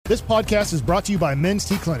This podcast is brought to you by Men's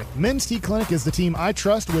T Clinic. Men's T Clinic is the team I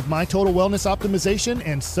trust with my total wellness optimization,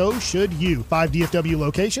 and so should you. 5 DFW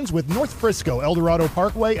locations with North Frisco, El Dorado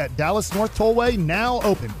Parkway at Dallas North Tollway now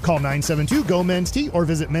open. Call 972-GO-MEN'S-T or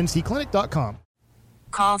visit mensteclinic.com.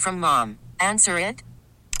 Call from mom. Answer it.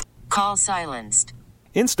 Call silenced.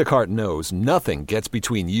 Instacart knows nothing gets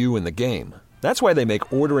between you and the game. That's why they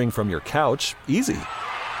make ordering from your couch easy.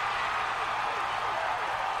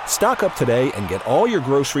 Stock up today and get all your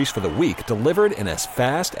groceries for the week delivered in as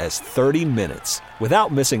fast as 30 minutes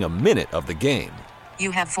without missing a minute of the game.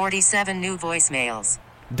 You have 47 new voicemails.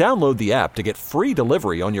 Download the app to get free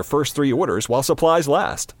delivery on your first 3 orders while supplies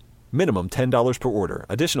last. Minimum $10 per order.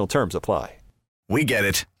 Additional terms apply. We get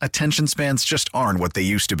it. Attention spans just aren't what they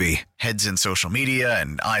used to be. Heads in social media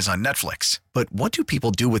and eyes on Netflix. But what do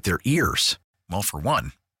people do with their ears? Well, for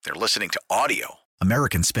one, they're listening to audio.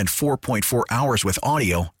 Americans spend 4.4 hours with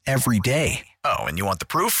audio every day. Oh, and you want the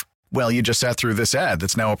proof? Well, you just sat through this ad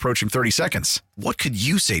that's now approaching 30 seconds. What could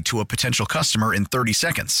you say to a potential customer in 30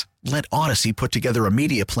 seconds? Let Odyssey put together a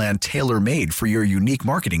media plan tailor-made for your unique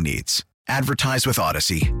marketing needs. Advertise with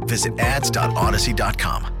Odyssey. Visit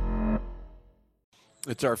ads.odyssey.com.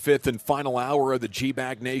 It's our 5th and final hour of the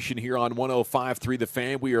G-Bag Nation here on 105.3 The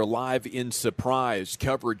Fan. We are live in Surprise.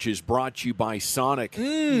 Coverage is brought to you by Sonic.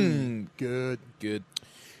 Good.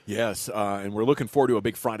 Yes, and we're looking forward to a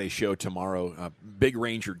big Friday show tomorrow. Big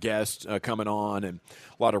Ranger guest coming on, and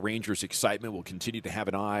a lot of Rangers excitement. We'll continue to have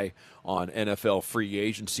an eye on NFL free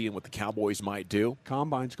agency and what the Cowboys might do.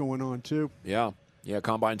 Combine's going on, too. Yeah,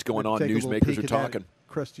 Combine's going on. Newsmakers are talking.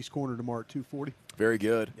 Krusty's Corner tomorrow at 2:40. Very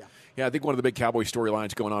good. Yeah, I think one of the big Cowboy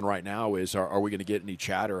storylines going on right now is are we going to get any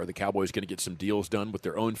chatter? Are the Cowboys going to get some deals done with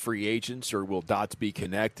their own free agents, or will dots be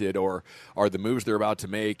connected, or are the moves they're about to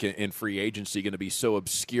make in free agency going to be so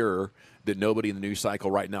obscure that nobody in the news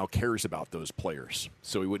cycle right now cares about those players?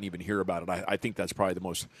 So we wouldn't even hear about it. I think that's probably the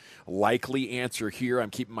most likely answer here. I'm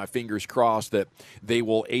keeping my fingers crossed that they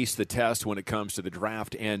will ace the test when it comes to the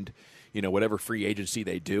draft and, whatever free agency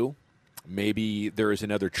they do. Maybe there is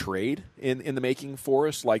another trade in the making for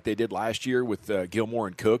us like they did last year with Gilmore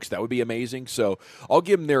and Cooks. That would be amazing. So I'll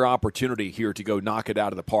give them their opportunity here to go knock it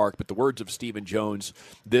out of the park. But the words of Stephen Jones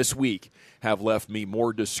this week have left me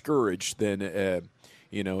more discouraged than at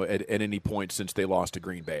any point since they lost to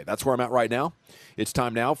Green Bay. That's where I'm at right now. It's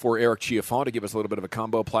time now for Eric Chiafon to give us a little bit of a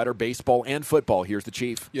combo platter, baseball and football. Here's the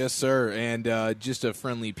Chief. Yes, sir. And just a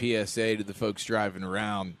friendly PSA to the folks driving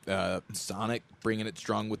around. Sonic bringing it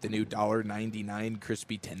strong with the new $1.99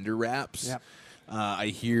 crispy tender wraps. Yep. I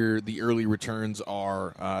hear the early returns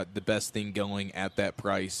are the best thing going at that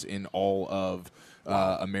price in all of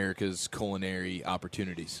America's culinary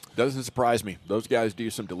opportunities. Doesn't surprise me. Those guys do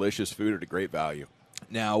some delicious food at a great value.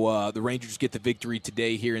 Now, the Rangers get the victory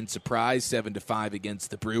today here in Surprise, 7-5 against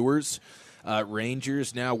the Brewers.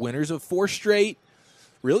 Rangers now winners of 4 straight.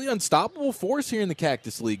 Really unstoppable force here in the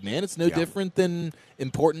Cactus League, man. It's no different than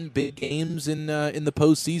important big games in the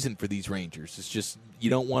postseason for these Rangers. It's just you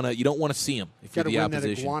don't want to see them if you're the opposition. Got to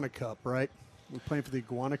win that Iguana Cup, right? We're playing for the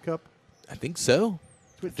Iguana Cup. I think so.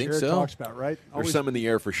 That's what Jared talks about, right? There's some in the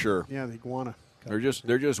air for sure. Yeah, the Iguana Cup. They're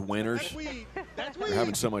just winners. They're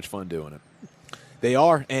having so much fun doing it. They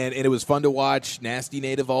are, and it was fun to watch Nasty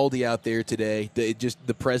Nate Eovaldi out there today.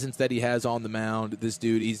 The presence that he has on the mound. This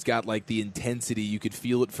dude, he's got like the intensity. You could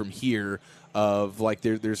feel it from here. Of like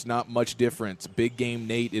there's not much difference. Big game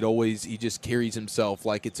Nate. He just carries himself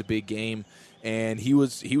like it's a big game. And he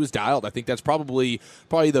was dialed. I think that's probably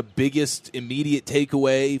the biggest immediate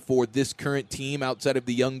takeaway for this current team outside of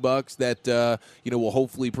the Young Bucks that will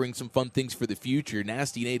hopefully bring some fun things for the future.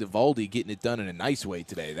 Nasty Nate Eovaldi getting it done in a nice way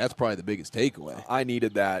today. That's probably the biggest takeaway. I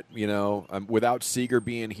needed that. Without Seager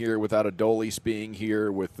being here, without Adolis being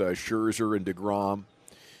here, with Scherzer and DeGrom.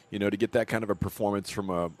 To get that kind of a performance from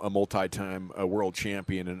a multi-time world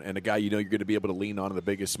champion and a guy you're going to be able to lean on in the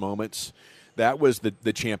biggest moments. That was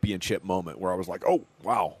the championship moment where I was like, oh,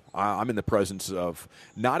 wow, I'm in the presence of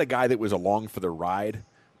not a guy that was along for the ride,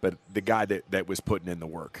 but the guy that was putting in the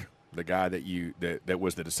work, the guy that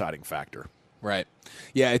was the deciding factor. Right.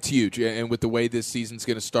 Yeah, it's huge. And with the way this season's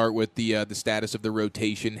going to start with the status of the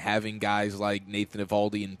rotation, having guys like Nathan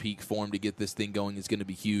Eovaldi in peak form to get this thing going is going to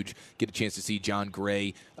be huge. Get a chance to see John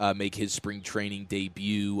Gray make his spring training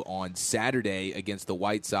debut on Saturday against the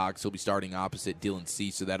White Sox. He'll be starting opposite Dylan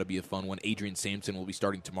Cease, so that'll be a fun one. Adrian Sampson will be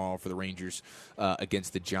starting tomorrow for the Rangers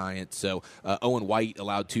against the Giants. So Owen White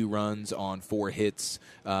allowed 2 runs on 4 hits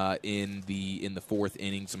in the 4th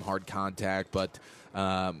inning, some hard contact, but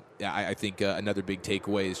I think another big big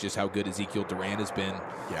takeaway is just how good Ezekiel Duran has been.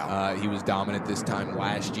 Yeah. He was dominant this time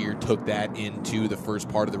last year, took that into the first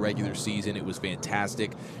part of the regular season. It was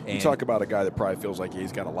fantastic. And you talk about a guy that probably feels like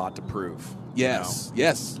he's got a lot to prove. Yes,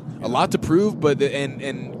 a lot to prove, but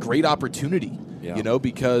and great opportunity. Yeah.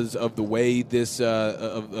 Because of the way this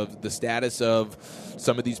of the status of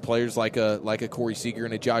some of these players, like a Corey Seager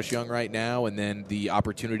and a Josh Young right now, and then the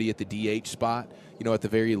opportunity at the DH spot. At the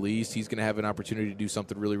very least, he's going to have an opportunity to do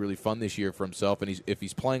something really, really fun this year for himself. And if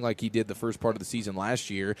he's playing like he did the first part of the season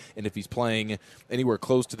last year, and if he's playing anywhere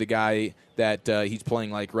close to the guy that he's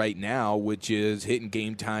playing like right now, which is hitting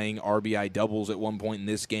game-tying RBI doubles at one point in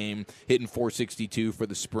this game, hitting 462 for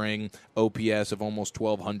the spring, OPS of almost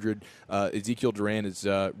 1,200, Ezekiel Duran is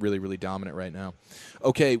really, really dominant right now.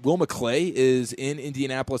 Okay, Will McClay is in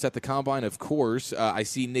Indianapolis at the Combine, of course. I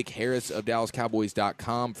see Nick Harris of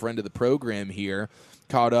DallasCowboys.com, friend of the program here,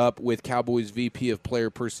 caught up with Cowboys VP of Player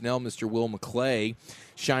Personnel, Mr. Will McClay,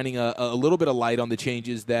 shining a little bit of light on the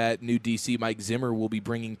changes that new DC Mike Zimmer will be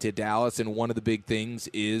bringing to Dallas. And one of the big things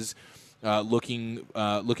is looking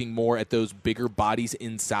more at those bigger bodies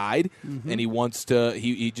inside, and he wants to.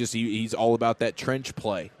 He's all about that trench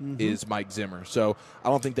play. Is Mike Zimmer? So I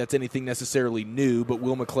don't think that's anything necessarily new. But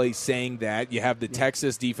Will McClay saying that you have the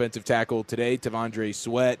Texas defensive tackle today, Tavondre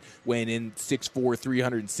Sweat, weighing in 6'4",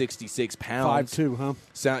 366 pounds. 5'2", huh?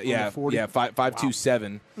 5'2",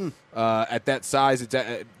 7". At that size,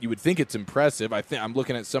 you would think it's impressive. I'm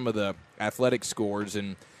looking at some of the athletic scores,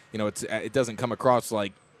 and it doesn't come across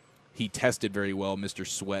like he tested very well, Mr.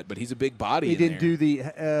 Sweat, but he's a big body. He didn't do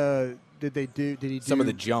the. Did he do some of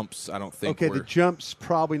the jumps? I don't think. Okay, the jumps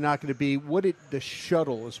probably not going to be. The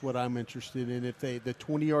shuttle is what I'm interested in. If the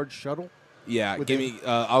 20-yard shuttle. Yeah, give me.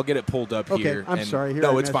 I'll get it pulled up here. I'm sorry.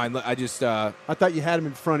 No, it's fine. I just. I thought you had him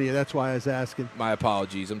in front of you. That's why I was asking. My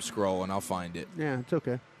apologies. I'm scrolling. I'll find it. Yeah, it's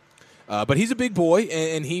okay. But he's a big boy,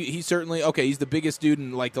 and he certainly he's the biggest dude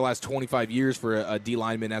in like the last 25 years for a D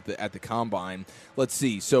lineman at the Combine. Let's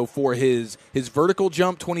see. So for his vertical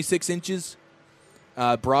jump, 26 inches,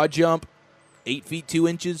 broad jump, 8 feet 2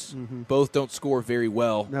 inches. Both don't score very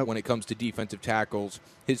well when it comes to defensive tackles.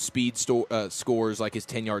 His speed scores, like his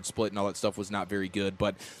 10-yard split and all that stuff, was not very good.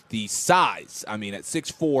 But the size, at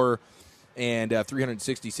 6'4" and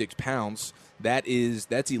 366 pounds, that's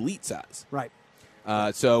elite size. Right.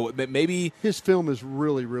 So maybe his film is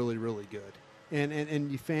really, really, really good,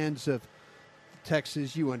 and you fans of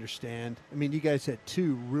Texas, you understand. You guys had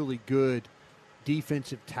two really good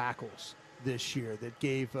defensive tackles this year that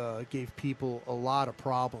gave people a lot of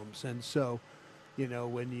problems, and so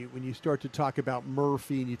when you start to talk about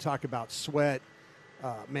Murphy and you talk about Sweat,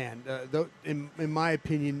 in my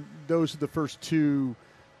opinion, those are the first two.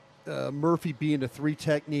 Murphy being a 3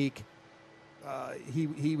 technique,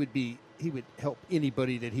 he would help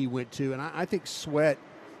anybody that he went to. And I think Sweat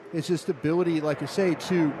is just ability, like I say,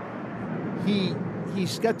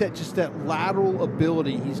 he's got that lateral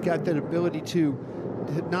ability. He's got that ability to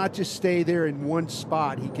not just stay there in one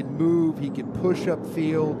spot. He can move. He can push up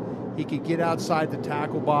field. He can get outside the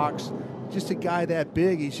tackle box. Just a guy that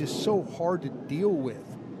big, he's just so hard to deal with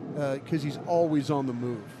because he's always on the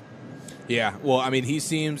move. Yeah, well, he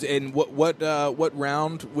seems. And what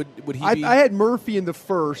round would he be? I had Murphy in the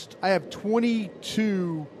first. I have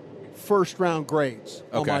 22 first-round grades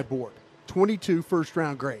on my board. 22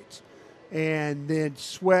 first-round grades, and then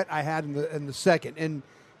Sweat I had in the second. And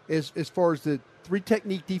as far as the 3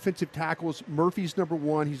 technique defensive tackles, Murphy's number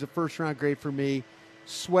 1. He's a first-round grade for me.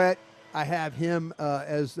 Sweat, I have him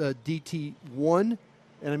as DT 1,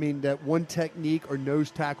 and that 1 technique or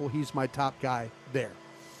nose tackle. He's my top guy there.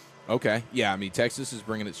 Okay, yeah, Texas is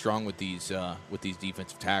bringing it strong with these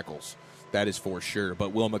defensive tackles. That is for sure.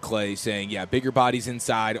 But Will McClay saying, bigger bodies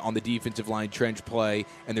inside on the defensive line trench play,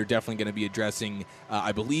 and they're definitely going to be addressing.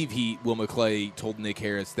 I believe Will McClay told Nick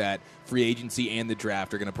Harris that free agency and the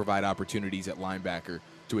draft are going to provide opportunities at linebacker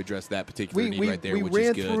to address that particular need right there, which is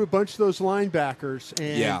good. We ran through a bunch of those linebackers,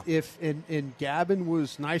 and if Gavin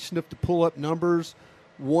was nice enough to pull up numbers.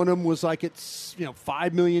 One of them was like it's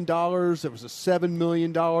 $5 million. There was a $7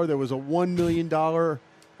 million. There was a $1 million.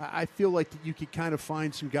 I feel like that you could kind of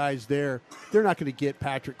find some guys there. They're not going to get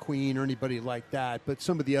Patrick Queen or anybody like that, but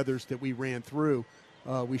some of the others that we ran through,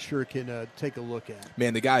 we sure can take a look at.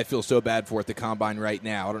 Man, the guy I feel so bad for at the Combine right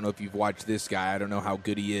now, I don't know if you've watched this guy. I don't know how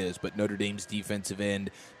good he is, but Notre Dame's defensive end,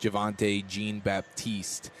 Javonte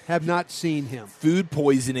Jean-Baptiste. Have not seen him. Food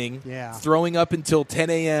poisoning, throwing up until 10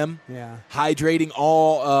 a.m., hydrating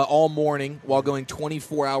all morning while going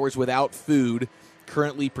 24 hours without food,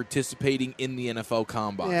 currently participating in the NFL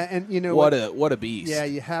Combine. Yeah, and what a beast. Yeah,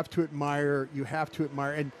 you have to admire.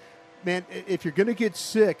 And man, if you're going to get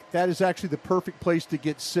sick, that is actually the perfect place to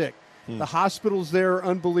get sick. The hospitals there are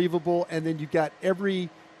unbelievable, and then you've got every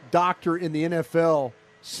doctor in the NFL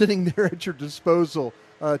sitting there at your disposal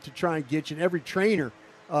to try and get you, and every trainer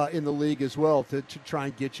in the league as well to try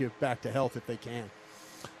and get you back to health if they can.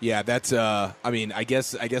 Yeah, that's. I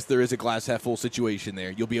guess there is a glass half full situation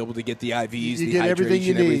there. You'll be able to get the IVs, you the get hydration, everything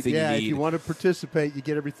you need. everything Yeah, you need. if you want to participate, you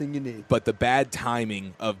get everything you need. But the bad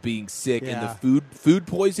timing of being sick and the food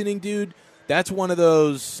poisoning, dude. That's one of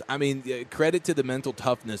those. I mean, credit to the mental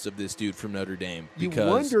toughness of this dude from Notre Dame. Because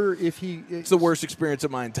you wonder if it's the worst experience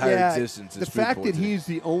of my entire existence. The fact that he's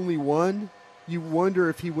the only one, you wonder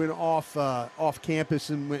if he went off campus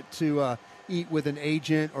and went to eat with an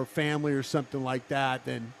agent or family or something like that,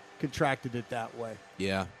 then contracted it that way.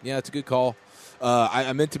 Yeah, it's a good call.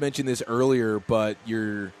 I meant to mention this earlier, but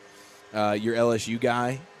your LSU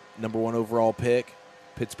guy, number 1 overall pick,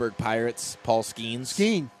 Pittsburgh Pirates, Paul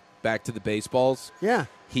Skeens. Back to the baseballs. Yeah.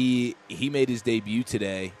 He made his debut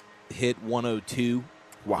today, hit 102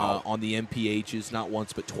 on the MPHs, not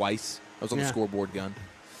once but twice. I was on the scoreboard gun.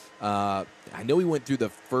 I know he went through the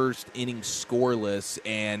first inning scoreless,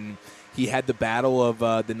 and he had the battle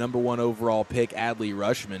of the number 1 overall pick, Adley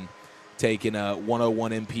Rushman, taking a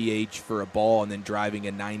 101 MPH for a ball and then driving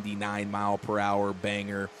a 99-mile-per-hour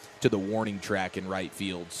banger to the warning track in right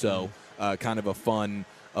field. So kind of a fun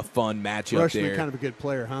matchup there. Rushman, kind of a good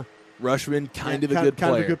player, huh? Rushman, kind of a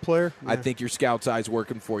good player. Yeah. I think your scout's eye's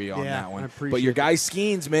working for you on that one. I appreciate but your guy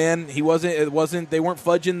Skeens, man, they weren't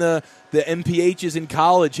fudging the MPHs in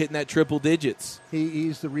college, hitting that triple digits.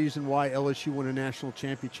 He's the reason why LSU won a national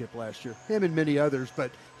championship last year. Him and many others,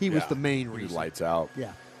 but he was the main reason. He lights out.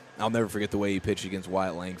 Yeah. I'll never forget the way he pitched against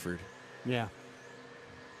Wyatt Langford. Yeah.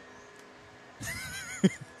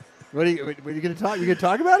 What are you going to talk? You going to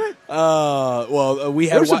talk about it? We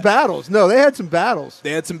had there were some battles. No, they had some battles.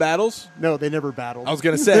 They had some battles? No, they never battled. I was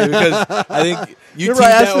going to say, because I think you teed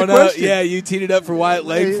that one up. Yeah, you teed it up for Wyatt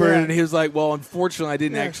Langford, and he was like, well, unfortunately, I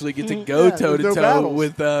didn't actually get to go toe-to-toe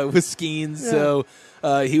with Skeens, so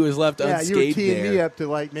he was left unscathed there. You were teeing me up to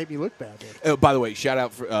make me look bad there. Oh, by the way, shout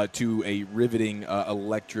out to a riveting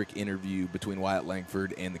electric interview between Wyatt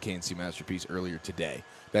Langford and the KNC Masterpiece earlier today.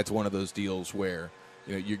 That's one of those deals where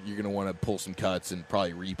you're going to want to pull some cuts and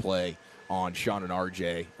probably replay on Sean and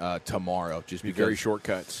RJ tomorrow. Just because very short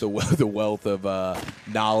cuts. The wealth of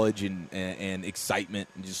knowledge and excitement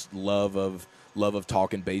and just love of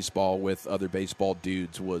talking baseball with other baseball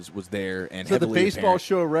dudes was there. And so the baseball apparent.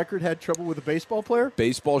 show record had trouble with a baseball player?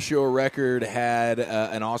 Baseball show record had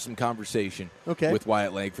an awesome conversation with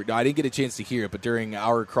Wyatt Langford. Now, I didn't get a chance to hear it, but during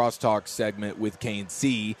our crosstalk segment with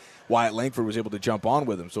KNC, Wyatt Langford was able to jump on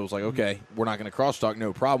with him. So it was like, okay, we're not going to crosstalk,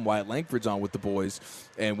 no problem. Wyatt Langford's on with the boys.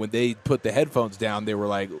 And when they put the headphones down, they were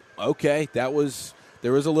like, okay, there was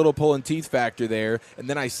a little pulling teeth factor there. And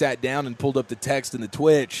then I sat down and pulled up the text and the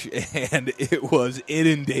Twitch, and it was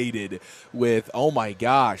inundated with, oh my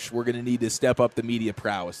gosh, we're going to need to step up the media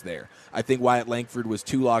prowess there. I think Wyatt Langford was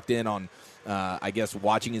too locked in on,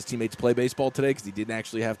 watching his teammates play baseball today because he didn't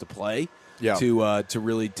actually have to play to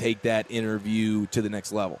really take that interview to the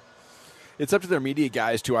next level. It's up to their media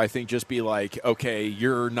guys to, I think, just be like, okay,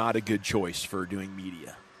 you're not a good choice for doing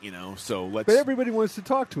media. So let's. But everybody wants to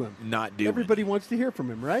talk to him. Not do. Everybody wants to hear from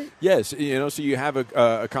him, right? Yes, so you have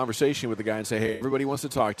a conversation with the guy and say, hey, everybody wants to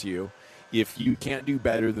talk to you. If you can't do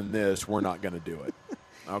better than this, we're not going to do it.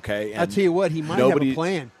 Okay. And I'll tell you what, he might have a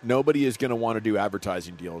plan. Nobody is going to want to do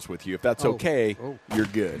advertising deals with you. If that's okay, you're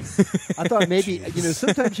good. I thought maybe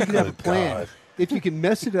sometimes you can have a plan. God. If you can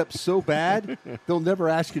mess it up so bad, they'll never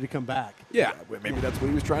ask you to come back. Yeah, maybe that's what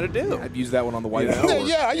he was trying to do. I've used that one on the whiteboard.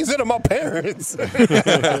 Yeah, I use it on my parents. Just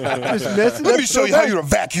mess it Let up me show you how you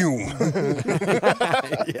vacuum.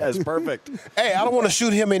 Yes, perfect. Hey, I don't want to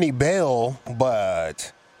shoot him any bail,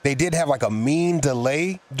 but they did have a mean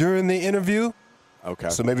delay during the interview. Okay.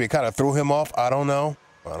 So maybe it kind of threw him off. I don't know.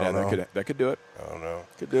 That could do it. I don't know.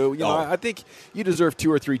 Could do. I think you deserve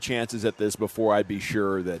 2 or 3 chances at this before I'd be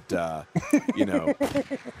sure that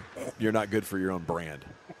you're not good for your own brand.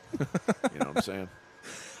 You know what I'm saying?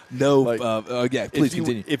 No. Please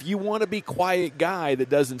continue. If you want to be quiet guy that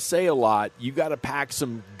doesn't say a lot, you got to pack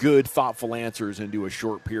some good, thoughtful answers into a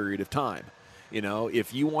short period of time.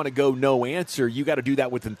 If you want to go no answer, you got to do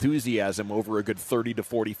that with enthusiasm over a good 30 to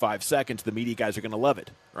 45 seconds. The media guys are going to love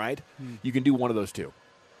it, right? You can do one of those two.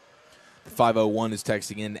 501 is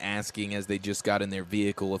texting in asking, as they just got in their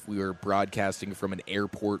vehicle, if we were broadcasting from an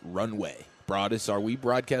airport runway. Broadus, are we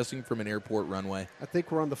broadcasting from an airport runway? I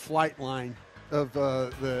think we're on the flight line of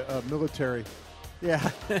the military.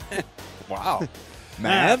 Yeah. Wow.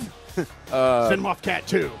 Mav? Send him off Cat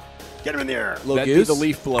 2. Get him in the air. That'd be the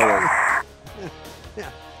leaf blower.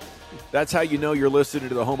 That's how you know you're listening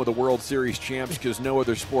to the home of the World Series champs, because no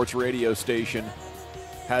other sports radio station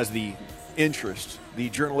has the interest, the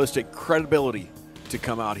journalistic credibility to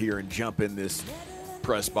come out here and jump in this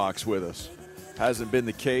press box with us. Hasn't been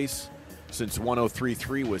the case since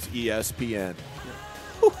 103.3 was ESPN.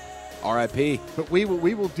 R.I.P. But we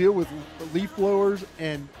will deal with leaf blowers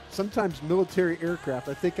and sometimes military aircraft.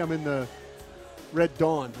 I think I'm in the Red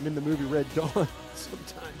Dawn. I'm in the movie Red Dawn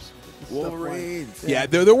sometimes. Wolverines. Yeah,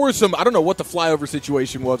 there were some. I don't know what the flyover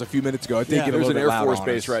situation was a few minutes ago. I think there's an Air Force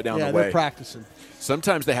base right down the way. They're practicing.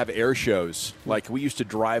 Sometimes they have air shows. Like, we used to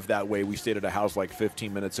drive that way. We stayed at a house like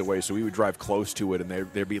 15 minutes away, so we would drive close to it, and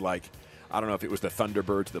there'd be like, I don't know if it was the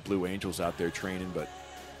Thunderbirds, the Blue Angels out there training, but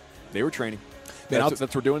they were training. That's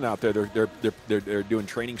what we're doing out there. They're doing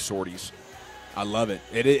training sorties. I love it.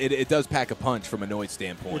 It does pack a punch from a noise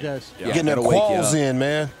standpoint. It does. Yeah. Getting the quals in,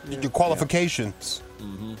 man. Your qualifications. Yeah.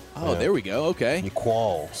 Mm-hmm. Oh, there we go. Okay. Your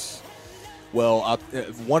quals. Well,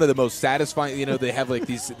 one of the most satisfying, they have like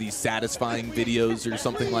these satisfying videos or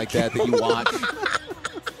something like that you watch.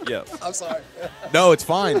 Yes. I'm sorry. No, it's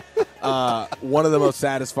fine. One of the most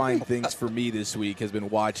satisfying things for me this week has been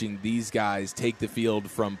watching these guys take the field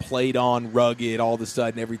from played on, rugged, all of a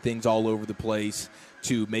sudden everything's all over the place,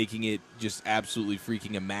 to making it just absolutely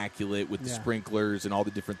freaking immaculate with the sprinklers and all the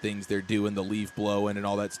different things they're doing, the leaf blowing and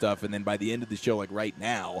all that stuff. And then by the end of the show, like right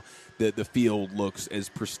now, the field looks as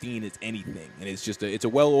pristine as anything, and it's just it's a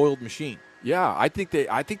well-oiled machine. Yeah, I think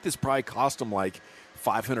this probably cost them like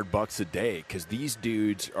 $500 a day, because these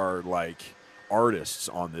dudes are like artists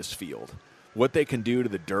on this field. What they can do to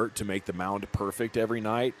the dirt to make the mound perfect every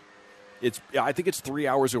night, I think it's 3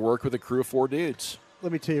 hours of work with a crew of 4 dudes.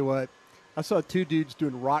 Let me tell you what. I saw 2 dudes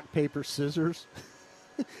doing rock, paper, scissors.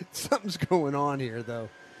 Something's going on here, though.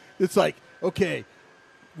 It's like, okay,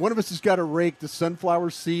 one of us has got to rake the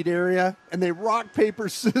sunflower seed area, and they rock, paper,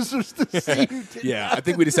 scissors the seed. Yeah, I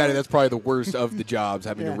think we decided that's probably the worst of the jobs,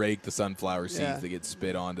 having to rake the sunflower seeds that get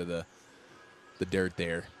spit onto the dirt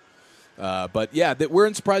there. But, yeah, we're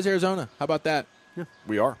in Surprise, Arizona. How about that? Yeah.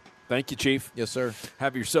 We are. Thank you, Chief. Yes, sir.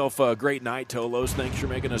 Have yourself a great night, Tolos. Thanks for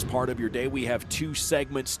making us part of your day. We have 2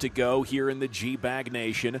 segments to go here in the G-Bag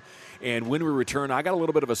Nation. And when we return, I got a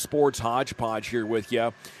little bit of a sports hodgepodge here with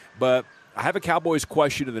you. But I have a Cowboys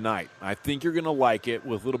question of the night. I think you're going to like it,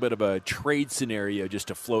 with a little bit of a trade scenario just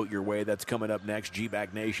to float your way. That's coming up next.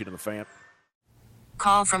 G-Bag Nation and the Fan.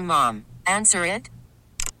 Call from mom. Answer it.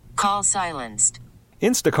 Call silenced.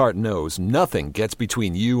 Instacart knows nothing gets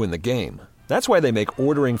between you and the game. That's why they make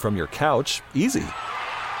ordering from your couch easy.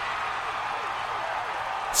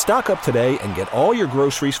 Stock up today and get all your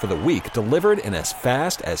groceries for the week delivered in as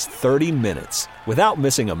fast as 30 minutes without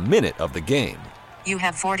missing a minute of the game. You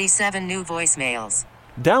have 47 new voicemails.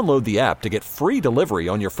 Download the app to get free delivery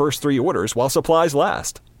on your first 3 orders while supplies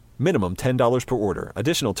last. Minimum $10 per order.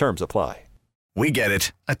 Additional terms apply. We get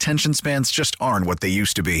it. Attention spans just aren't what they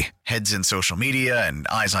used to be. Heads in social media and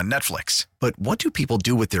eyes on Netflix. But what do people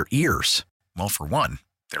do with their ears? Well, for one,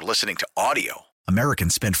 they're listening to audio.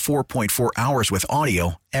 Americans spend 4.4 hours with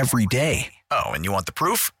audio every day. Oh, and you want the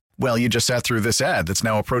proof? Well, you just sat through this ad that's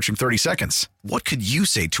now approaching 30 seconds. What could you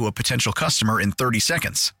say to a potential customer in 30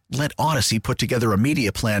 seconds? Let Odyssey put together a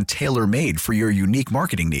media plan tailor-made for your unique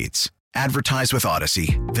marketing needs. Advertise with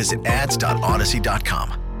Odyssey. Visit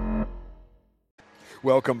ads.odyssey.com.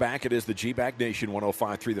 Welcome back. It is the G-Bag Nation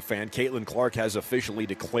 105.3 The Fan. Caitlin Clark has officially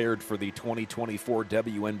declared for the 2024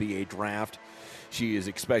 WNBA Draft. She is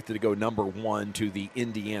expected to go number 1 to the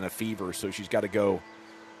Indiana Fever, so she's got to go,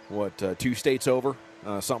 2 states over?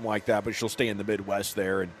 Something like that, but she'll stay in the Midwest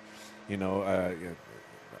there. And,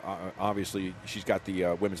 obviously she's got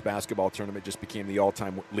the women's basketball tournament, just became the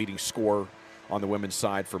all-time leading scorer on the women's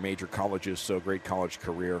side for major colleges, so great college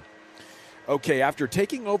career. Okay, after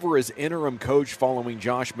taking over as interim coach following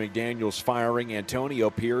Josh McDaniels' firing, Antonio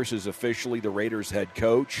Pierce is officially the Raiders' head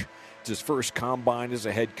coach. It's his first combine as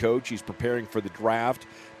a head coach. He's preparing for the draft.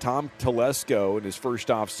 Tom Telesco, in his first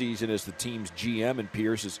offseason as the team's GM, and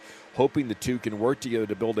Pierce is hoping the two can work together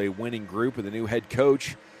to build a winning group. And the new head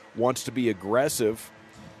coach wants to be aggressive.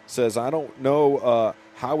 Says, I don't know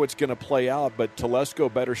how it's going to play out, but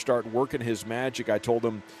Telesco better start working his magic. I told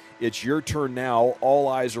him, it's your turn now. All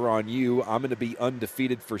eyes are on you. I'm going to be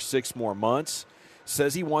undefeated for 6 more months.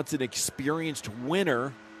 Says he wants an experienced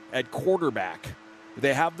winner at quarterback.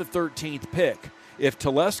 They have the 13th pick. If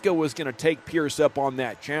Telesco was going to take Pierce up on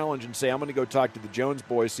that challenge and say, I'm going to go talk to the Jones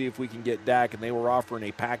boys, see if we can get Dak, and they were offering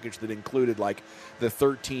a package that included like the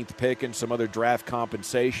 13th pick and some other draft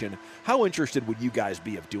compensation, how interested would you guys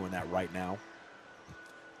be of doing that right now?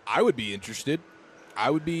 I would be interested. I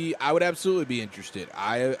would absolutely be interested.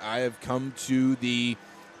 I have come to the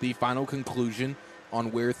final conclusion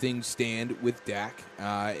on where things stand with Dak,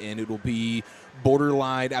 and it will be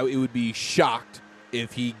borderline. It would be shocked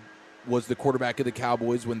if he was the quarterback of the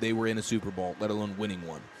Cowboys when they were in a Super Bowl, let alone winning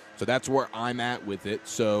one. So that's where I'm at with it.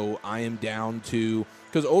 So I am down to,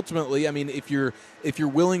 because ultimately, I mean, if you're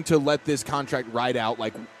willing to let this contract ride out,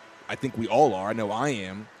 like I think we all are, I know I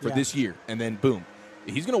am, for this year, and then boom,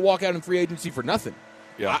 he's going to walk out in free agency for nothing.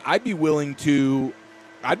 Yeah, I'd be willing to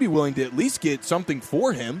at least get something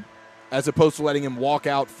for him, as opposed to letting him walk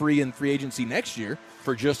out free in free agency next year.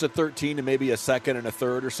 For just a 13 and maybe a second and a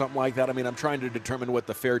third or something like that. I mean, I'm trying to determine what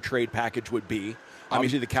the fair trade package would be.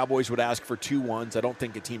 Obviously, the Cowboys would ask for 2 1s. I don't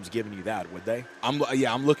think a team's giving you that, would they?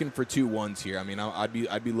 I'm looking for 2 1s here. I mean, I'd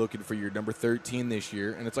be looking for your number 13 this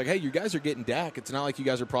year, and it's like, hey, you guys are getting Dak. It's not like you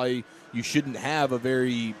guys are you shouldn't have a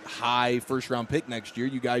very high first round pick next year.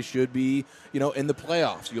 You guys should be, in the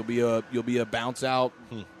playoffs. You'll be a bounce out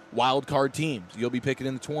wild card teams. You'll be picking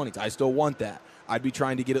in the 20s. I still want that. I'd be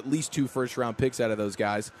trying to get at least 2 first-round picks out of those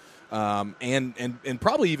guys, and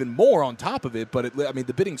probably even more on top of it. But,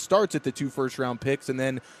 the bidding starts at the 2 first-round picks and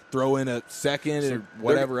then throw in a second or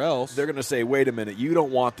whatever else. They're going to say, wait a minute, you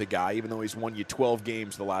don't want the guy, even though he's won you 12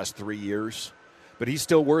 games the last 3 years. But he's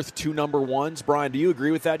still worth 2 number 1s. Brian, do you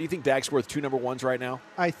agree with that? Do you think Dak's worth 2 number 1s right now?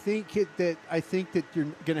 I think that you're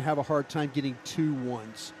going to have a hard time getting 2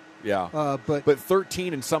 1s. Yeah, but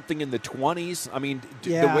 13 and something in the 20s. I mean,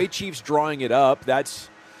 the way Chiefs drawing it up, that's,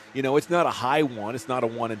 it's not a high one. It's not a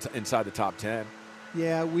one inside the top 10.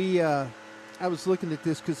 Yeah, I was looking at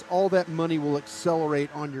this because all that money will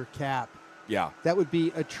accelerate on your cap. Yeah, that would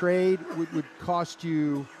be a trade would cost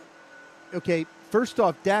you. Okay, first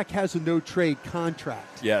off, Dak has a no trade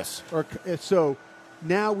contract. Yes, so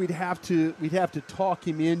now we'd have to talk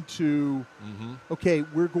him into. Okay,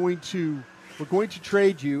 we're going to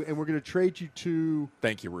trade you, and we're going to trade you to.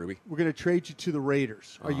 Thank you, Ruby. We're going to trade you to the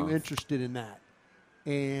Raiders. Are you interested in that?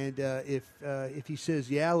 And if he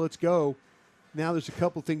says, yeah, let's go, now there's a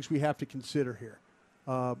couple things we have to consider here.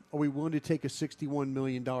 Are we willing to take a $61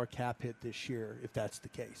 million cap hit this year? If that's the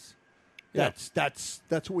case, that's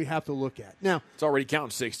what we have to look at. Now it's already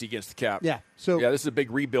counting 60 against the cap. Yeah. So this is a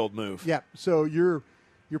big rebuild move. Yeah. So you're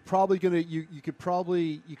probably going to you could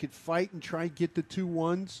fight and try and get the 2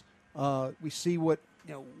 1s. We see what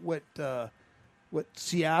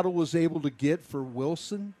Seattle was able to get for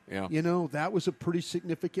Wilson. Yeah. That was a pretty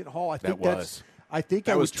significant haul. I think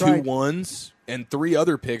that was 2 1s and 3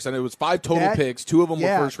 other picks. I know it was 5 total picks. 2 of them were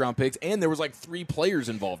first-round picks, and there was 3 players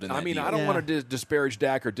involved in that. I mean, deal. I don't want to disparage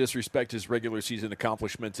Dak or disrespect his regular season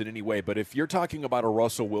accomplishments in any way, but if you're talking about a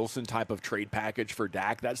Russell Wilson type of trade package for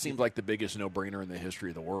Dak, that seems like the biggest no-brainer in the history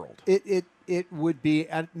of the world. It would be,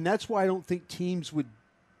 and that's why I don't think teams would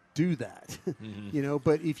do that.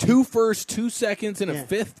 But if 2 firsts, 2 seconds, and a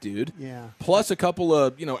 5th, dude. Yeah. Plus a couple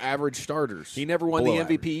of average starters. He never won the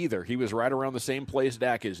MVP either. He was right around the same place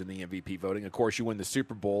Dak is in the MVP voting. Of course, you win the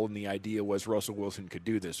Super Bowl, and the idea was Russell Wilson could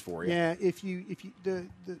do this for you. Yeah. If you the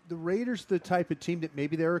Raiders, the type of team that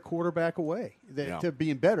maybe they're a quarterback away to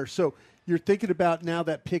being better. So you're thinking about now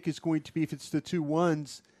that pick is going to be, if it's the 2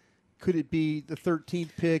 1s, could it be the 13th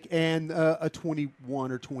pick and a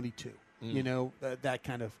 21 or 22? That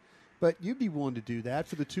kind of. But you'd be willing to do that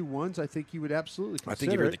for the 2 1s. I think you would absolutely consider. I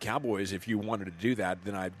think if you're the Cowboys, if you wanted to do that,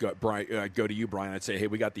 then I'd go to you, Brian. I'd say, hey,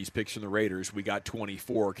 we got these picks from the Raiders. We got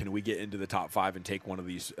 24. Can we get into the top 5 and take one of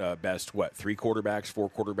these best 3 quarterbacks, 4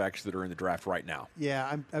 quarterbacks that are in the draft right now?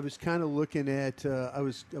 Yeah, I was kind of looking at. I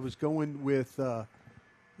was going with.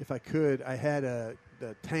 If I could, I had the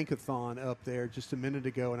Tankathon up there just a minute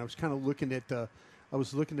ago, and I was kind of looking at the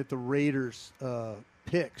Raiders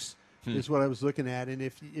picks. Is what I was looking at, and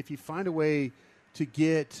if you find a way to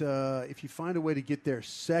get their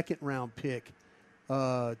second round pick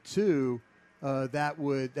too, that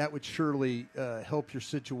would surely help your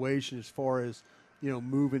situation as far as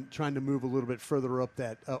trying to move a little bit further up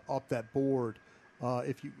that board.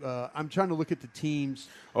 I'm trying to look at the teams.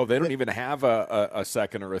 Oh, they don't even have a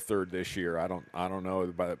second or a third this year. I don't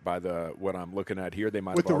know by the what I'm looking at here. They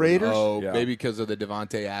might with have the Raiders. Oh, yeah. Maybe because of the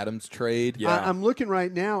Devontae Adams trade. Yeah, I'm looking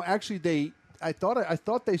right now. Actually, I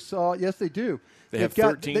thought they saw. Yes, they do. They've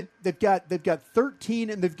got 13. They've got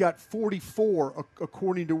 13 and they've got 44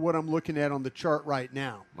 according to what I'm looking at on the chart right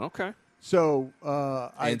now. Okay. So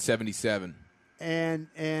and 77. And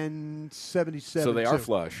 77. So they are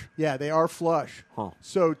flush. Yeah, they are flush. Huh.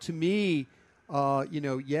 So to me,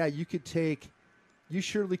 you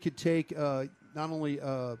surely could take not only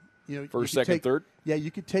first, second, third. Yeah, you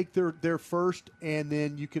could take their first, and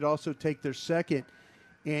then you could also take their second.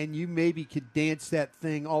 and you maybe could dance that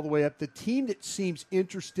thing all the way up. The team that seems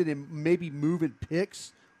interested in maybe moving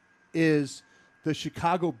picks is the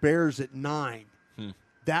Chicago Bears at 9.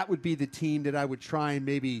 That would be the team that I would try and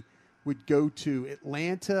maybe would go to.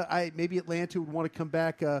 Atlanta, maybe Atlanta would want to come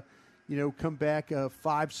back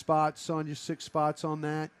 5 spots on you, 6 spots on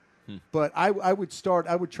that. But I would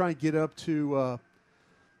try and get up to,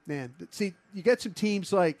 see, you got some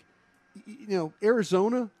teams like,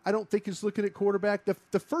 Arizona, I don't think is looking at quarterback.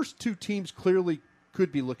 The first 2 teams clearly could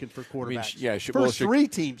be looking for quarterbacks. First 3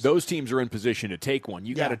 teams. Those teams are in position to take one.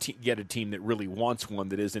 You got to get a team that really wants one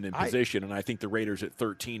that isn't in position, and I think the Raiders at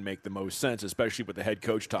 13 make the most sense, especially with the head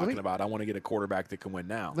coach talking about, I want to get a quarterback that can win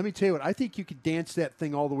now. Let me tell you what, I think you could dance that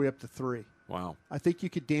thing all the way up to 3. Wow. I think you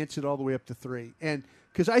could dance it all the way up to 3. And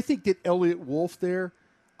because I think that Elliott Wolf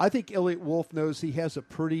knows he has a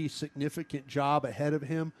pretty significant job ahead of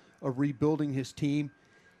him of rebuilding his team.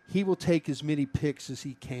 He will take as many picks as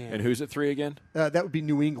he can. And who's at 3 again? That would be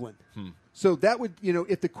New England. So that would,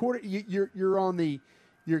 if the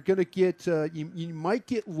you're going to get, you might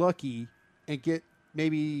get lucky and get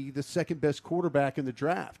maybe the second best quarterback in the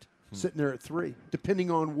draft sitting there at 3,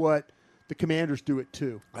 depending on what the Commanders do at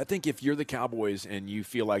 2. I think if you're the Cowboys and you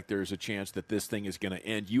feel like there's a chance that this thing is going to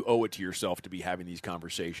end, you owe it to yourself to be having these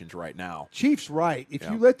conversations right now. Chief's right. If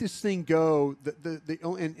you let this thing go,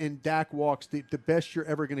 and Dak walks, the best you're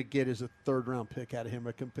ever going to get is a 3rd-round pick out of him,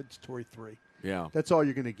 a compensatory 3. Yeah, that's all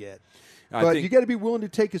you're going to get. But you got to be willing to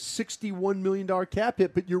take a $61 million cap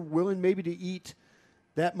hit, but you're willing maybe to eat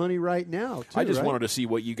that money right now, too, I just wanted to see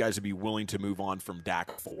what you guys would be willing to move on from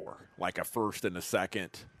Dak for, like a 1st and a 2nd.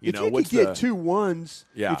 If you could get 2 1s,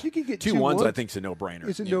 if you could get 2 1s, I think it's a no-brainer.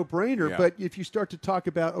 It's a no-brainer. Yeah. But if you start to talk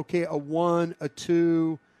about, a 1, a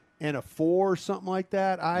 2, and a 4, or something like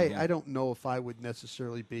that, I don't know if I would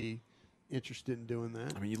necessarily be interested in doing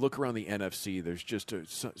that. I mean, you look around the NFC, there's just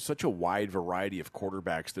such a wide variety of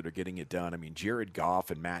quarterbacks that are getting it done. I mean, Jared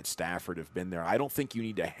Goff and Matt Stafford have been there. I don't think you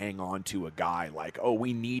need to hang on to a guy like,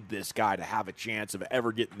 we need this guy to have a chance of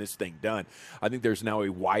ever getting this thing done. I think there's now a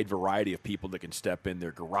wide variety of people that can step in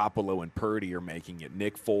there. Garoppolo and Purdy are making it.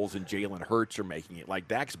 Nick Foles and Jalen Hurts are making it. Like,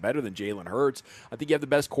 Dak's better than Jalen Hurts. I think you have the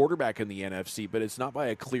best quarterback in the NFC, but it's not by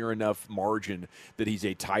a clear enough margin that he's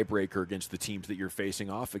a tiebreaker against the teams that you're facing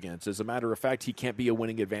off against. As a matter of fact, he can't be a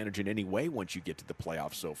winning advantage in any way once you get to the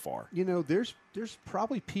playoffs so far. There's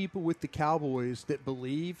probably people with the Cowboys that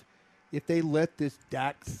believe if they let this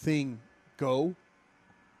Dak thing go,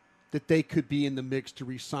 that they could be in the mix to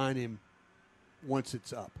re-sign him once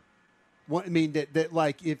it's up.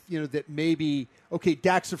 That maybe,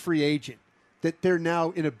 Dak's a free agent, that they're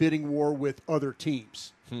now in a bidding war with other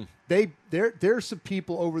teams. There's some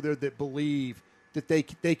people over there that believe that they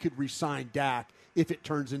could re-sign Dak if it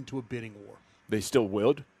turns into a bidding war. They still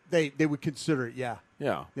would? They would consider it, yeah.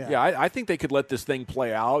 Yeah. I think they could let this thing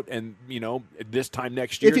play out, and, this time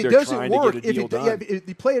next year, they're trying to get a deal done. If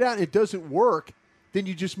you play it out and it doesn't work, then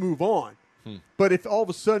you just move on. But if all of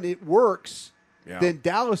a sudden it works, then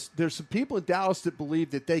there's some people in Dallas that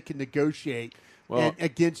believe that they can negotiate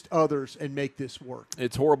against others and make this work.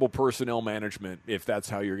 It's horrible personnel management if that's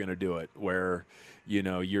how you're going to do it, where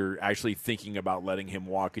you're actually thinking about letting him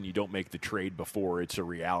walk and you don't make the trade before it's a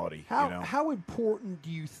reality. How important do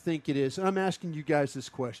you think it is, and I'm asking you guys this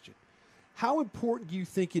question, how important do you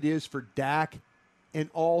think it is for Dak and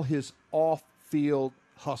all his off-field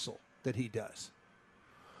hustle that he does?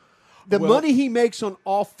 The money he makes on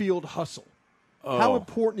off-field hustle, how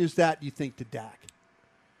important is that, do you think, to Dak?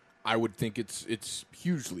 I would think it's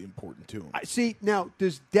hugely important to him. See, now,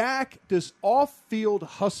 does off-field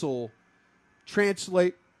hustle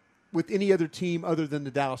translate with any other team other than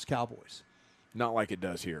the Dallas Cowboys? Not like it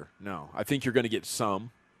does here, no. I think you're going to get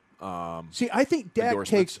some I think Dak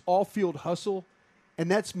takes off-field hustle, and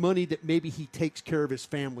that's money that maybe he takes care of his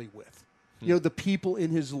family with. The people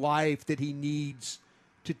in his life that he needs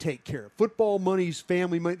to take care of. Football money's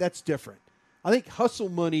family money, that's different. I think hustle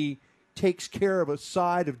money takes care of a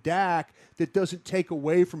side of Dak that doesn't take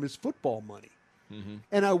away from his football money.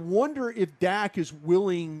 And I wonder if Dak is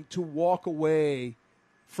willing to walk away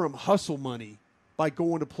from hustle money by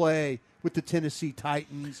going to play with the Tennessee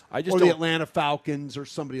Titans or the Atlanta Falcons or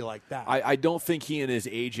somebody like that. I don't think he and his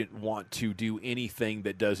agent want to do anything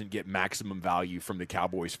that doesn't get maximum value from the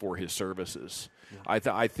Cowboys for his services. Yeah.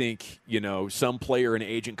 I think, some player and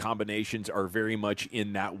agent combinations are very much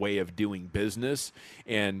in that way of doing business,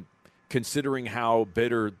 and considering how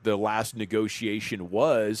bitter the last negotiation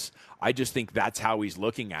was, I just think that's how he's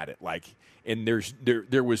looking at it. And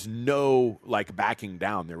there was no backing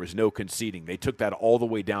down. There was no conceding. They took that all the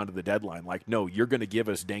way down to the deadline. No, you're going to give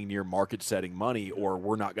us dang near market setting money, or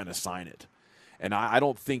we're not going to sign it. And I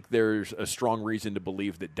don't think there's a strong reason to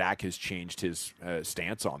believe that Dak has changed his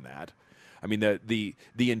stance on that. I mean, the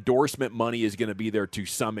endorsement money is going to be there to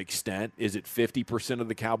some extent. Is it 50% of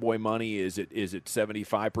the Cowboy money? Is it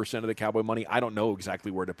 75% of the Cowboy money? I don't know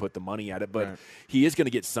exactly where to put the money at it, but he is going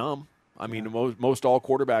to get some. I mean, most all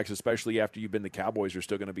quarterbacks, especially after you've been the Cowboys, are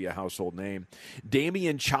still going to be a household name.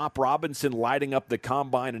 Damian Chop Robinson lighting up the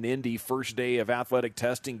combine in Indy. First day of athletic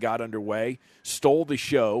testing got underway. Stole the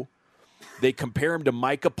show. They compare him to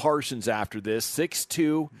Micah Parsons after this.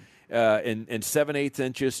 6'2", and 7/8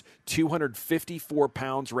 inches, 254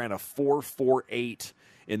 pounds, ran a 4.48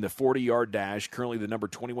 in the 40-yard dash. Currently the number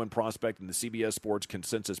 21 prospect in the CBS Sports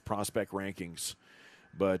consensus prospect rankings.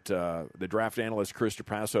 But the draft analyst Chris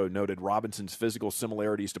Trapasso noted Robinson's physical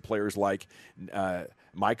similarities to players like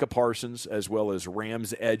Micah Parsons, as well as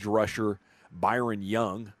Rams edge rusher Byron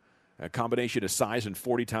Young. A combination of size and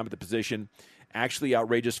 40 time at the position, actually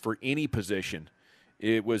outrageous for any position.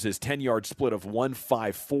 It was his 10-yard split of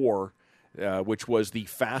 1.54, which was the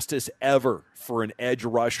fastest ever for an edge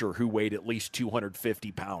rusher who weighed at least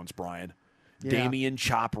 250 pounds, Brian. Yeah. Damian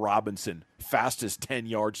Chop Robinson, fastest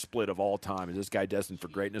 10-yard split of all time. Is this guy destined for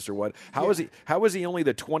greatness or what? How is he only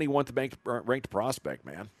the 21st ranked prospect,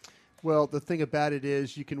 man? Well, the thing about it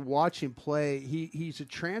is you can watch him play. He's a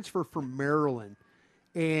transfer from Maryland,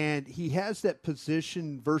 and he has that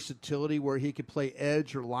position versatility where he can play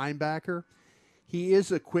edge or linebacker. He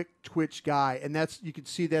is a quick twitch guy, and you can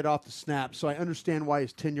see that off the snap. So I understand why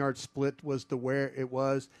his 10-yard split was the where it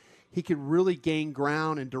was. He could really gain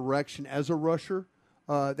ground and direction as a rusher.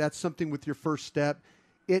 That's something with your first step.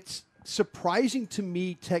 It's surprising to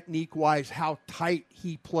me technique-wise how tight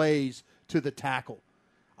he plays to the tackle.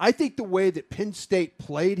 I think the way that Penn State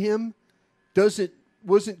played him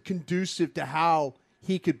wasn't conducive to how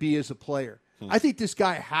he could be as a player. I think this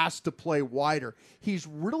guy has to play wider. He's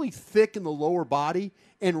really thick in the lower body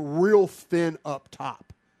and real thin up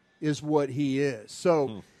top is what he is.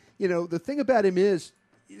 So, the thing about him is,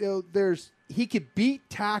 he could beat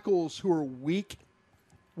tackles who are weak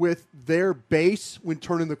with their base when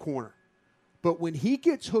turning the corner. But when he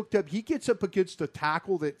gets hooked up, he gets up against a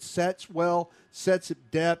tackle that sets well, sets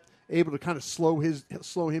at depth, able to kind of slow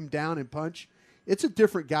him down and punch. It's a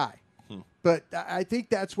different guy. But I think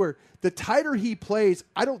that's where the tighter he plays,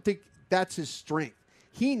 I don't think that's his strength.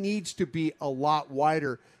 He needs to be a lot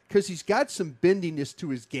wider because he's got some bendiness to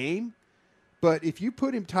his game. But if you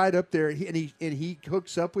put him tied up there and he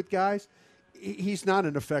hooks up with guys, he's not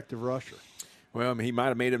an effective rusher. Well, I mean, he might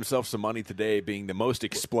have made himself some money today being the most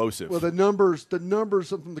explosive. Well, the numbers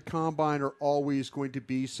from the combine are always going to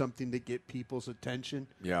be something to get people's attention.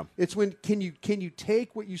 Yeah. It's when can you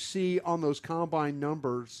take what you see on those combine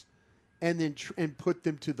numbers and then and put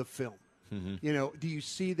them to the film? Mm-hmm. Do you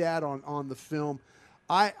see that on the film?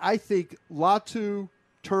 I think Latu,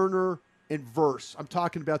 Turner, and Verse. I'm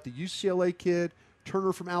talking about the UCLA kid,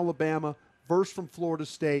 Turner from Alabama, Verse from Florida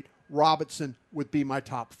State, Robinson would be my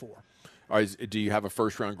top four. Do you have a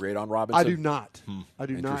first-round grade on Robinson? I do not. I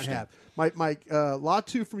do not have. My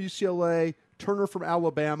Latu from UCLA, Turner from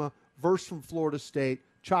Alabama, Verse from Florida State,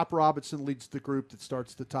 Chop Robinson leads the group that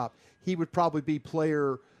starts at the top. He would probably be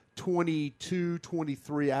player 22,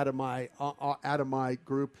 23 out of my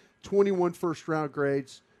group. 21 first-round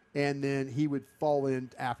grades, and then he would fall in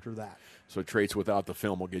after that. So traits without the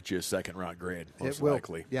film will get you a second-round grade, most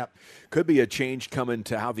likely. Yep. Could be a change coming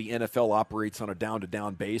to how the NFL operates on a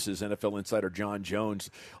down-to-down basis. NFL insider John Jones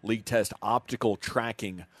league test optical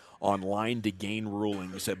tracking on line-to-gain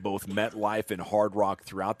rulings at both MetLife and Hard Rock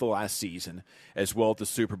throughout the last season, as well as the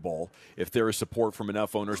Super Bowl. If there is support from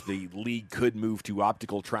enough owners, the league could move to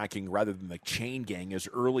optical tracking rather than the chain gang as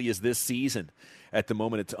early as this season. At the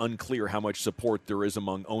moment, it's unclear how much support there is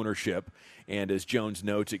among ownership. And as Jones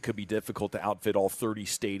notes, it could be difficult to outfit all 30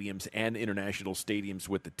 stadiums and international stadiums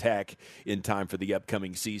with the tech in time for the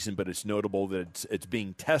upcoming season, but it's notable that it's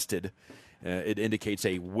being tested. It indicates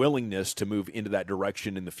a willingness to move into that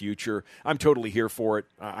direction in the future. I'm totally here for it.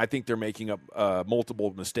 I think they're making up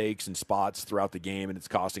multiple mistakes and spots throughout the game, and it's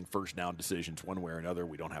costing first down decisions one way or another.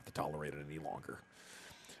 We don't have to tolerate it any longer.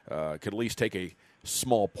 Could at least take a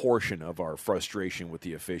small portion of our frustration with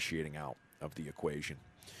the officiating out of the equation.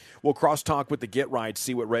 We'll crosstalk with the Get Right,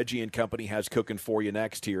 see what Reggie and company has cooking for you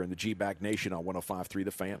next here in the G-Back Nation on 105.3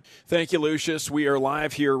 The Fan. Thank you, Lucius. We are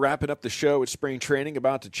live here wrapping up the show at spring training,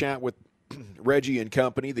 about to chat with Reggie and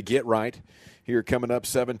company, the Get Right, here coming up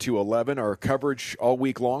 7 to 11. Our coverage all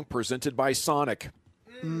week long presented by Sonic.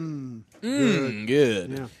 Good.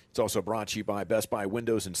 Yeah. It's also brought to you by Best Buy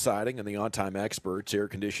Windows and Siding and the On-Time Experts, air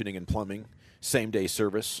conditioning and plumbing, same-day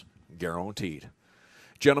service, guaranteed.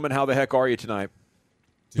 Gentlemen, how the heck are you tonight?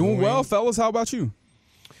 Doing well, fellas. How about you?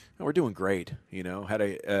 We're doing great. Had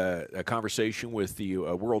a conversation with the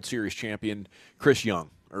World Series champion Chris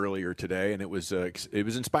Young earlier today, and it was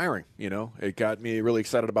inspiring. It got me really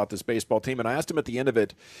excited about this baseball team. And I asked him at the end of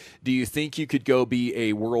it, do you think you could go be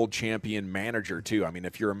a world champion manager too? I mean,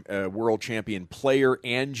 if you're a world champion player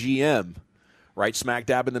and GM, right smack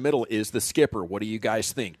dab in the middle is the skipper. What do you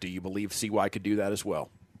guys think? Do you believe CY could do that as well?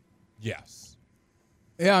 Yes.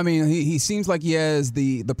 Yeah, I mean, he seems like he has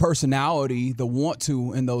the personality, the want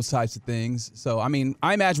to, and those types of things. So, I mean,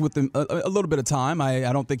 I imagine with a little bit of time, I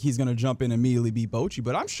don't think he's going to jump in and immediately be Bochy,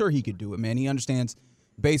 but I'm sure he could do it, man. He understands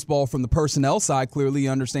baseball from the personnel side. Clearly, he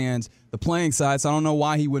understands the playing side, so I don't know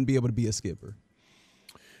why he wouldn't be able to be a skipper.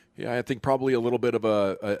 Yeah, I think probably a little bit of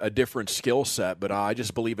a different skill set, but I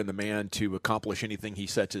just believe in the man to accomplish anything he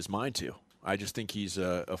sets his mind to. I just think he's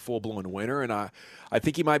a full-blown winner, and I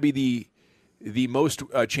think he might be the most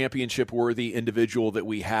championship-worthy individual that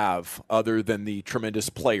we have other than the tremendous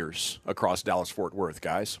players across Dallas-Fort Worth,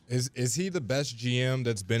 guys. Is he the best GM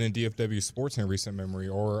that's been in DFW sports in recent memory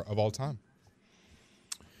or of all time?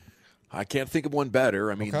 I can't think of one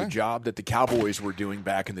better. I mean, Okay. the job that the Cowboys were doing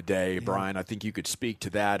back in the day, Brian, I think you could speak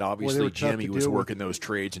to that. Obviously, Jimmy was working those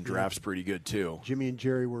trades and drafts pretty good, too. Jimmy and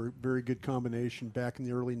Jerry were a very good combination back in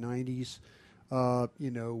the early 90s.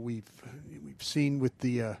 We've seen with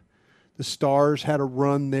the Stars had a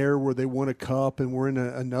run there where they won a cup and we're in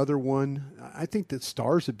another one. I think that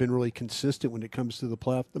Stars have been really consistent when it comes to the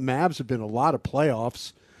playoff. The Mavs have been a lot of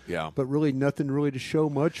playoffs. Yeah. But really nothing really to show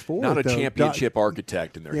much for Not it, a though. championship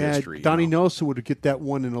architect in their history. Donnie Nelson would get that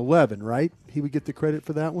one in 11, right? He would get the credit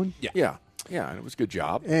for that one? Yeah, and it was a good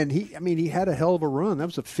job. And he had a hell of a run. That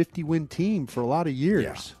was a 50-win team for a lot of years.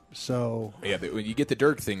 Yeah. So Yeah, but when you get the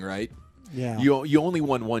Dirk thing right, yeah. You only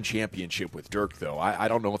won one championship with Dirk, though. I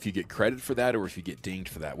don't know if you get credit for that or if you get dinged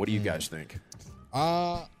for that. What do you guys think?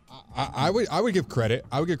 I would give credit.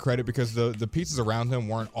 I would give credit because the pieces around him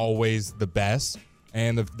weren't always the best.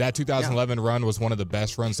 And that 2011 run was one of the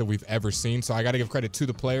best runs that we've ever seen. So I got to give credit to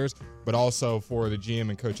the players, but also for the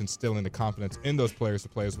GM and coach instilling the confidence in those players to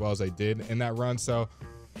play as well as they did in that run. So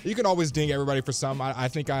you can always ding everybody for some. I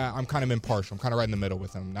think I'm kind of impartial. I'm kind of right in the middle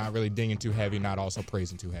with them. Not really dinging too heavy, not also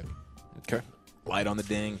praising too heavy. Okay. light on the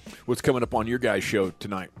ding. What's coming up on your guys' show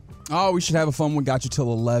tonight? Oh, we should have a fun one. Got you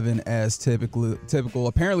till 11 as typical.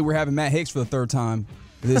 Apparently, we're having Matt Hicks for the third time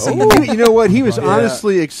this evening. You know what? He was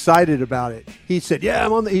honestly excited about it. He said, "Yeah,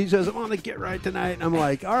 he says I'm on the Get Right tonight." And I'm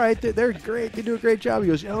like, "All right, they're great. They do a great job." He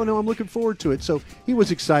goes, "Oh no, I'm looking forward to it." So he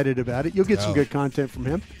was excited about it. You'll get some good content from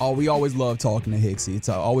him. Oh, we always love talking to Hicksy. It's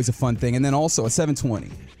always a fun thing. And then also at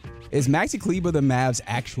 7:20, is Maxi Kleber the Mavs'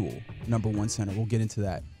 actual number one center? We'll get into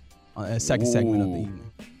that on second segment of the evening.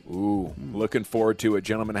 Ooh, looking forward to it,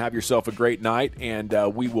 gentlemen. Have yourself a great night, and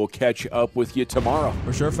we will catch up with you tomorrow.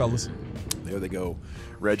 For sure, fellas. There they go.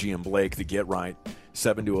 Reggie and Blake, the Get Right,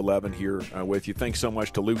 7 to 11 here with you. Thanks so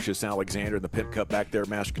much to Lucius Alexander, the Pimp Cup back there,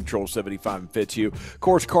 Master Control 75 and Fitzhugh. Of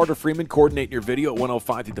course, Carter Freeman, coordinating your video at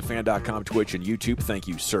 105thethefan.com, Twitch, and YouTube. Thank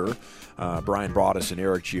you, sir. Brian Broaddus and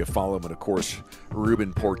Eric Giafalo, and of course,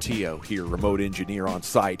 Ruben Portillo here, remote engineer on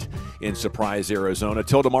site in Surprise, Arizona.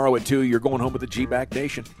 Till tomorrow at 2, you're going home with the G-Back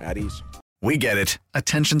Nation. At ease. We get it.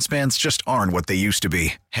 Attention spans just aren't what they used to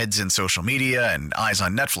be. Heads in social media and eyes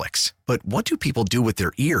on Netflix. But what do people do with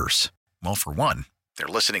their ears? Well, for one, they're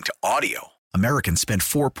listening to audio. Americans spend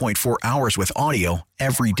 4.4 hours with audio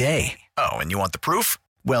every day. Oh, and you want the proof?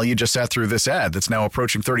 Well, you just sat through this ad that's now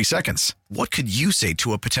approaching 30 seconds. What could you say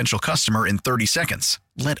to a potential customer in 30 seconds?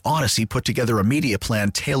 Let Odyssey put together a media plan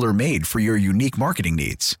tailor-made for your unique marketing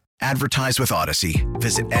needs. Advertise with Odyssey.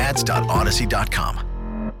 Visit ads.odyssey.com.